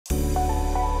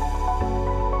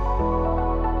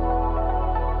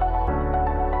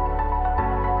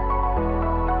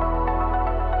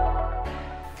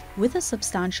With a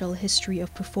substantial history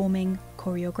of performing,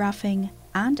 choreographing,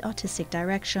 and artistic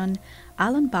direction,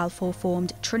 Allan Balfour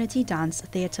formed Trinity Dance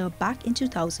Theatre back in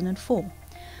 2004.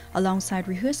 Alongside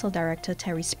rehearsal director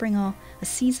Terry Springer, a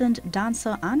seasoned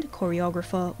dancer and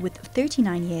choreographer with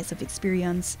 39 years of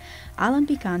experience, Allan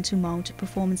began to mount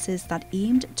performances that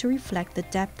aimed to reflect the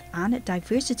depth and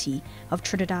diversity of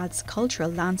Trinidad's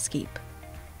cultural landscape.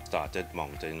 Started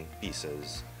mounting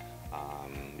pieces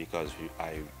because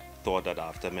I thought that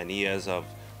after many years of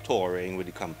touring with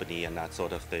the company and that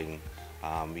sort of thing,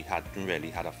 we hadn't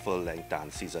really had a full-length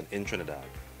dance season in Trinidad.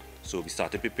 So we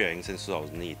started preparing since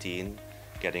 2018,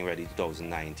 getting ready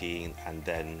 2019, and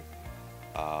then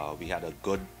we had a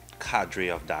good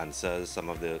cadre of dancers, some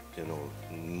of the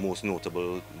most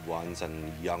notable ones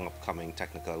and young upcoming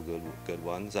technical good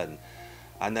ones, and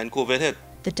then COVID hit.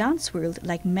 The dance world,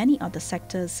 like many other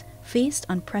sectors, faced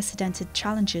unprecedented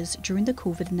challenges during the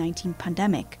COVID-19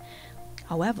 pandemic.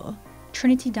 However,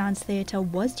 Trinity Dance Theatre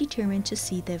was determined to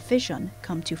see their vision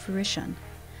come to fruition.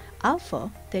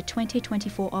 Alpha, their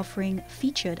 2024 offering,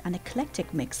 featured an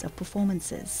eclectic mix of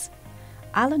performances.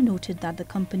 Allan noted that the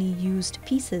company used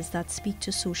pieces that speak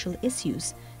to social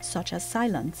issues, such as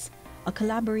Silence, a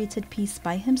collaborated piece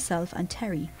by himself and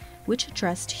Terry, which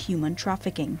addressed human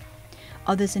trafficking.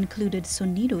 Others included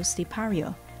Sonidos de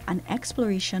Paria, an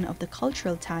exploration of the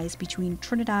cultural ties between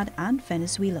Trinidad and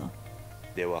Venezuela.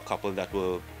 There were a couple that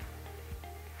were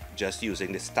just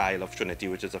using the style of Trinity,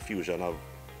 which is a fusion of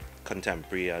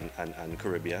contemporary and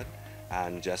Caribbean,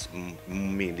 and just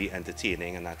mainly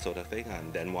entertaining and that sort of thing.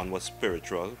 And then one was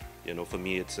spiritual. For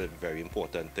me, it's a very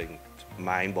important thing.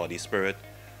 Mind, body, spirit.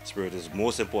 Spirit is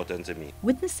most important to me.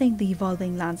 Witnessing the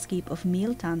evolving landscape of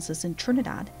male dancers in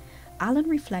Trinidad, Allan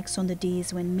reflects on the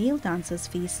days when male dancers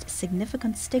faced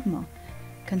significant stigma,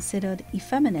 considered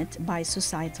effeminate by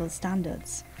societal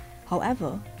standards.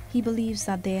 However, he believes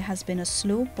that there has been a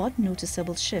slow but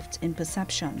noticeable shift in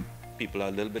perception. People are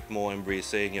a little bit more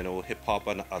embracing, hip-hop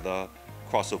and other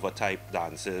crossover type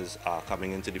dances are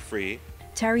coming into the fray.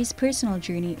 Terry's personal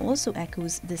journey also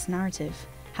echoes this narrative,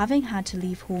 having had to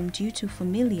leave home due to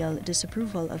familial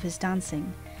disapproval of his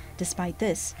dancing. Despite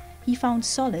this, he found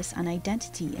solace and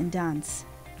identity in dance.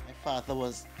 My father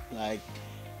was like,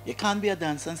 you can't be a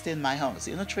dancer and stay in my house.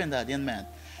 Trinidadian man.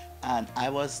 And I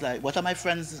was like, what are my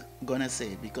friends gonna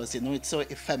say? Because it's so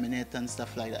effeminate and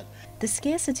stuff like that. The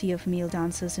scarcity of male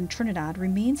dancers in Trinidad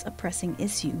remains a pressing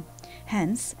issue.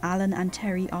 Hence, Allan and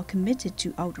Terry are committed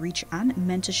to outreach and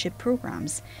mentorship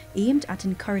programs aimed at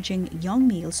encouraging young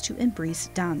males to embrace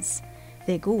dance.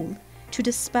 Their goal? To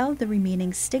dispel the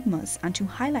remaining stigmas and to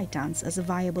highlight dance as a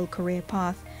viable career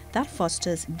path that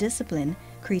fosters discipline,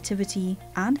 creativity,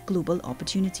 and global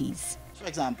opportunities. For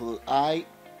example, I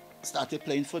started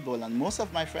playing football, and most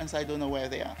of my friends, I don't know where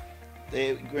they are.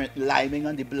 They're liming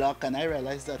on the block, and I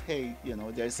realized that, hey,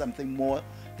 there's something more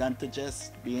than to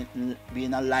just being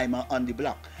a limer on the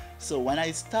block. So when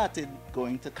I started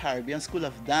going to Caribbean School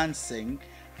of Dancing,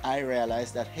 I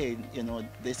realized that, hey,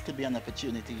 this could be an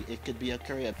opportunity. It could be a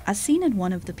career. As seen in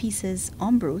one of the pieces,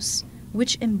 Ombros,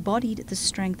 which embodied the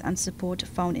strength and support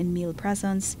found in male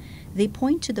presence, they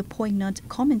point to the poignant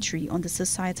commentary on the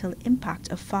societal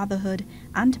impact of fatherhood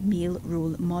and male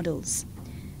role models.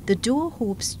 The duo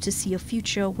hopes to see a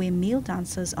future where male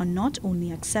dancers are not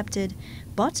only accepted,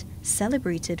 but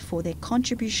celebrated for their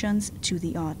contributions to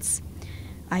the arts.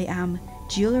 I am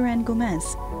Yia Loren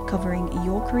Gomez, covering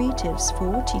your creatives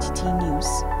for TTT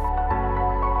News.